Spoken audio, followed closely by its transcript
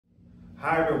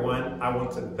Hi everyone, I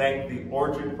want to thank the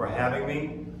Orchard for having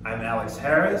me. I'm Alex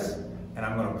Harris, and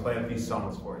I'm going to play a few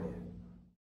songs for you.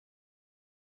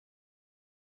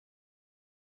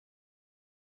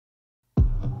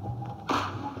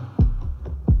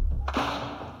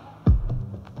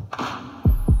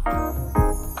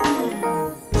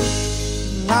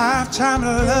 Lifetime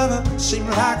of loving seemed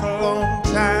like a long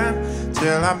time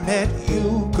till I met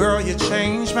you, girl, you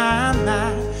changed my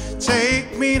mind.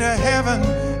 Take me to heaven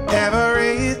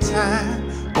every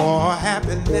time, more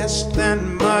happiness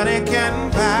than money can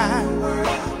buy.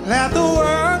 Let the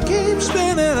world keep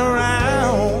spinning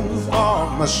around for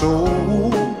my soul,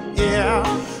 yeah.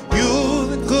 You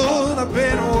the good I've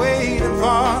been waiting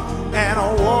for, and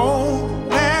I won't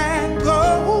let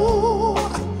go,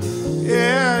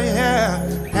 yeah, yeah.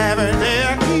 Every day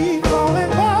I keep falling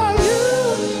for you,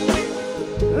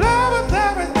 loving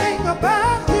everything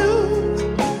about you.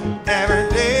 Every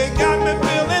day got me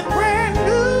feeling brand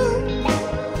new,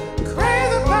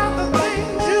 crazy about the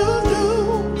things you do.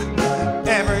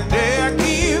 Every day I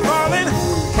keep falling,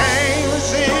 can't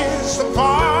resist the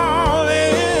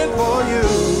falling for you.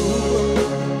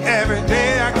 Every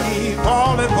day I keep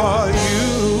falling for you.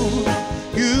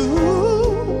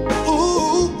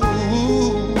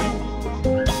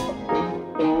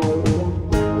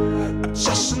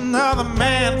 Another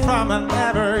man from an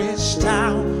average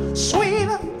town,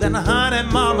 sweeter than honey,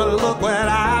 mama, look what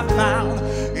I found.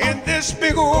 In this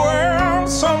big world,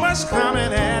 so much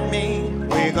coming at me.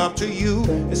 Wake up to you,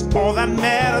 it's all that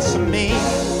matters to me.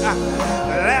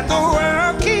 Let the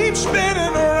world keep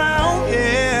spinning around,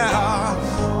 yeah.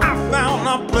 I found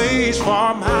a place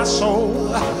for my soul.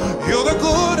 You're the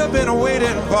good I've been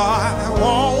waiting for, I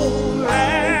won't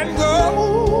let go.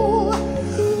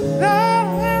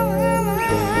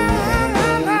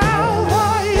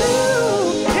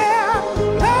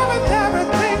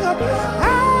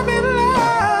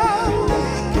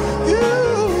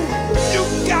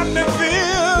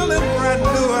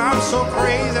 So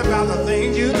crazy about the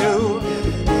things you do.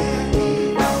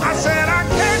 I said I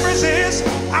can't resist.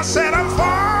 I said I'm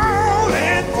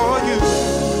falling for you.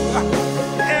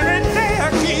 Every day I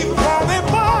keep falling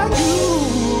for you.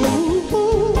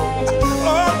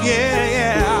 Oh yeah,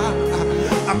 yeah.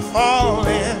 I'm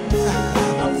falling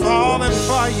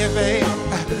for you, babe.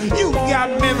 You got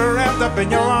me wrapped up in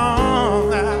your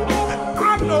arms. I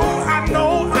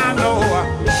know.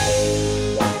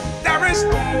 There is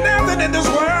nothing in this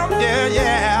world,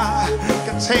 yeah,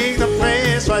 can take the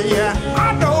place for you.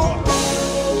 I know.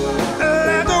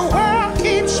 Let the world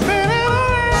keep spinning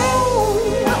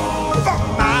around for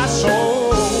my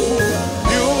soul.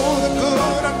 You're the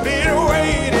good I've been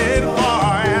waiting for,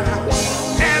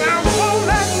 and I won't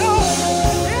let go.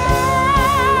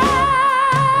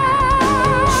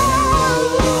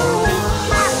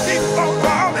 I keep on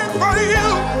falling for you.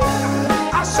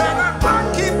 I said I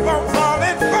keep on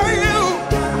falling for you.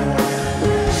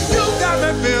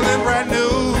 Feeling brand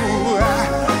new,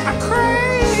 I'm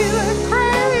crazy.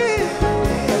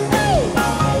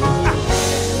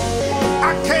 I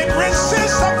can't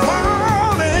resist, I'm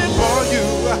falling for you.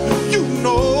 You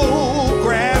know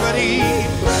gravity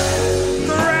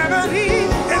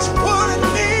is pulling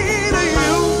me to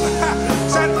you.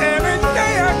 Said every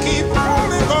day I keep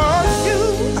falling for you.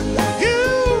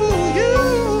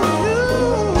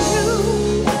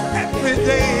 Every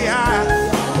day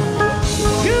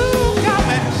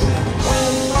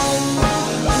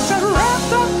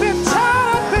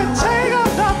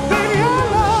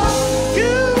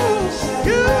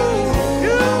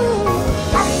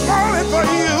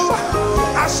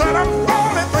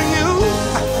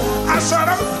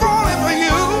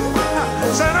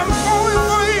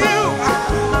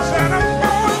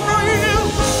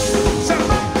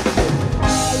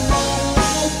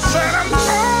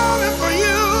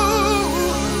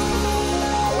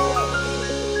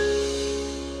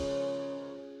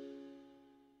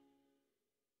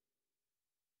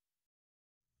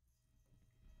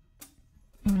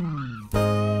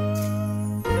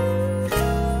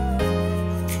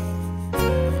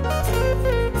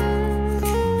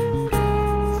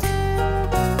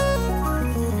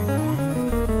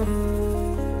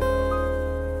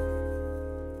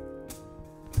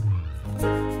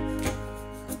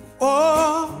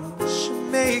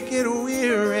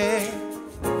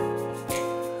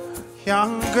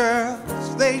young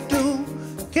girls, they do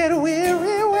get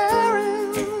weary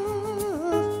wearing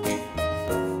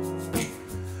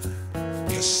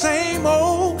the same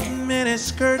old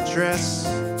miniskirt dress.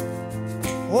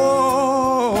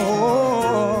 Oh,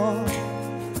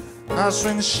 'cause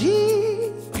when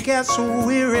she gets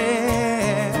weary,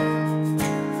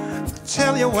 I'll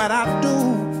tell you what I do.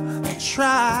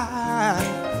 try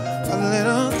a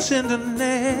little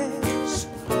tenderness.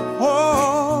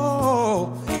 Oh,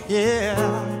 yeah.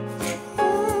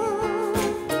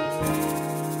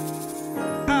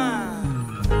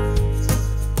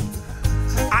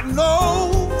 I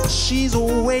know she's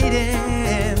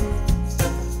waiting,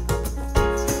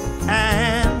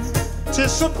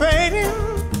 anticipating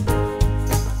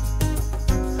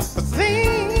for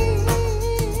things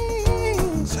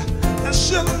that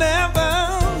she'll never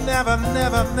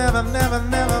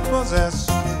possess.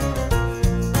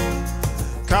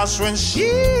 'Cause when she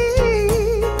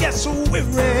gets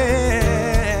weary,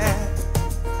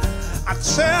 I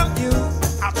tell you,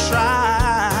 I'll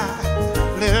try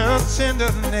little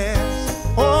tenderness.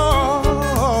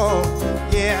 Oh,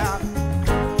 yeah.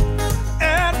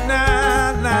 And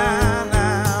now,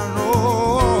 no,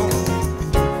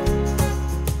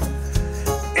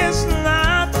 it's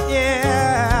not,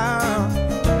 yeah,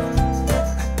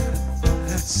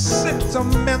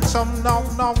 sentimental, no.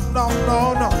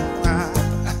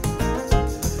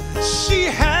 She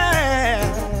has,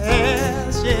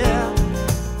 yeah,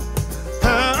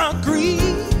 her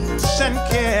griefs and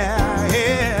care,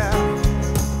 yeah.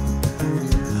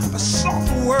 A soft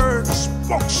word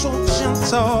spoke so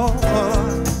gentle,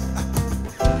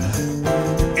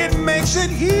 it makes it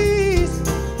easier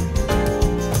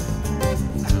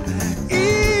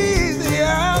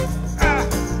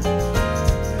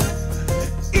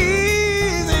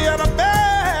to bear.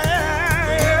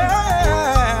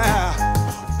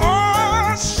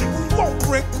 Oh, she won't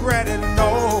regret it,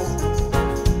 no.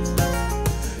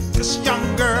 This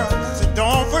young girl, so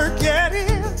don't forget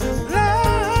it. Love,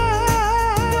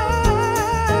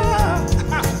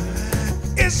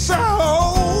 it's a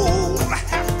whole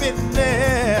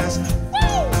happiness.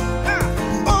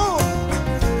 Oh,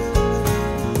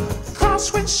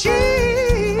 'cause when she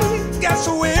gets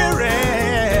weary,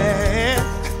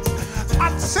 I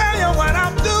tell you what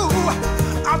I'll do.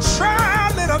 I'll try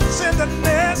a little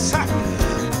tenderness.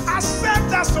 I said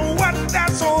that's what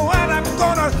I'm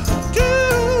gonna do.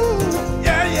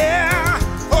 Yeah.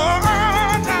 Oh,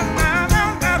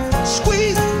 na.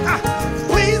 Squeeze,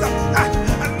 please,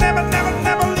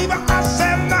 never leave her. I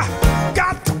said,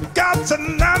 got to,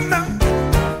 na.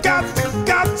 Got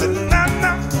to, na.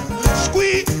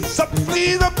 Squeeze,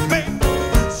 please, baby.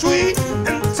 Sweet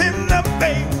and tender,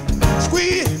 baby.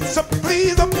 Squeeze,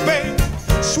 please, baby.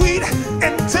 Sweet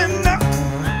and tender.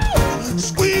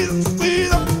 Squeeze, baby.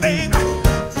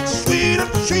 Sweet,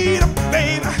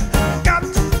 baby. Got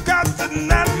to,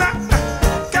 na.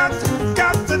 Got to, na.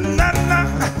 Got to, na.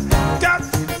 Got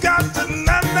to,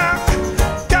 na.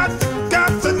 Got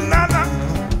to, na.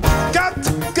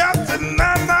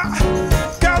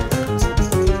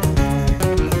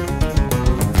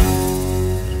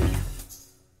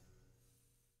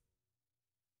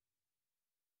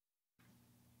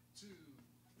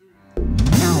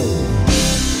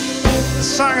 The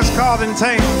song is called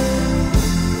Entangled.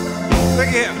 Look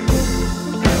here.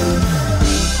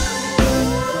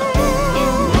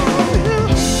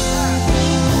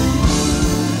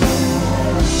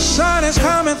 Sun is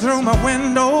coming through my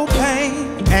window pane.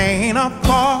 Ain't up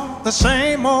for the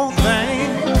same old thing.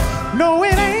 No,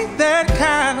 it ain't that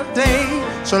kind of day.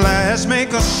 So let's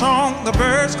make a song the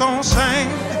birds gon' sing.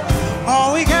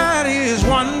 All we got is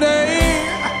one day.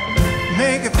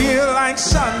 Make it feel like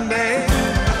Sunday.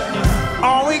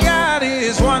 All we got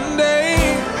is one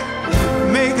day.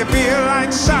 Make it feel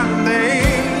like Sunday.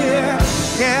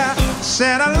 Yeah.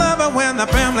 Said I love it when the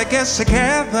family gets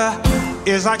together.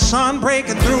 It's like sun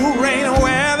breaking through rain and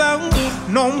weather.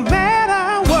 No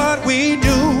matter what we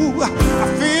do, I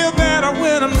feel better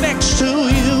when I'm next to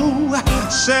you.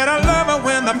 Said I love it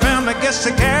when the family gets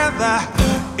together.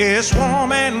 It's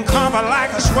warm and comfort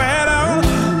like a sweater.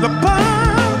 The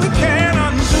bond we can't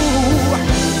undo.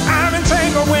 I'm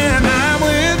entangled when I'm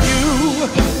with you.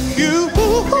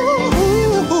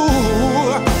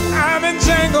 I'm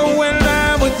entangled when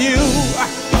I'm with you.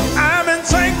 I'm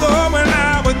entangled when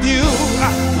I'm with you.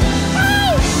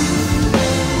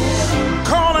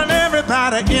 Calling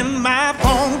everybody in my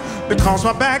phone because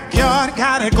my backyard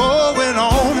got it going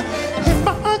on. Hit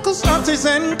my uncles, aunties,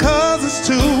 and cousins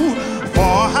too.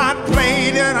 For a hot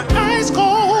plate and an ice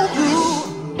cold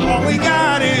brew. All we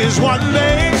got is one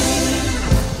day.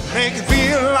 Make it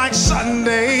feel like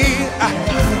Sunday.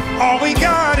 All we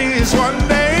got is one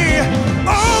day.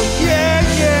 Oh yeah.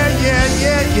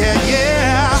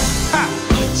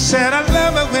 Said I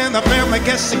love it when the family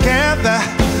gets together.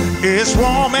 It's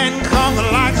warm and comfort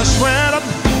like a sweater.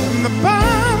 The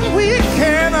bond we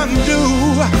can't undo.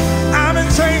 I'm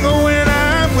entangled when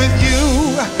I'm with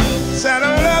you. Said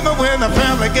I love it when the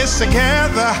family gets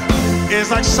together. It's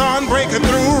like sun breaking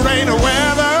through rain or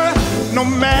weather. No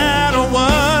matter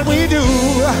what we do,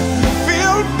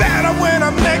 feel better when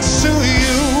I'm next to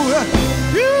you.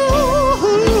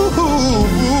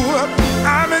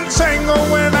 I'm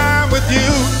entangled when I'm with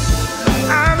you.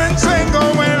 I'm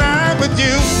entangled when I'm with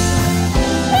you.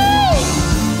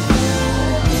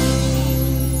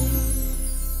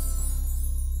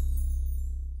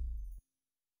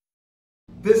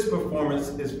 This performance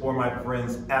is for my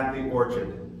friends at the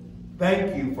Orchard.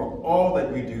 Thank you for all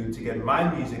that you do to get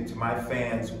my music to my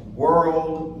fans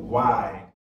worldwide.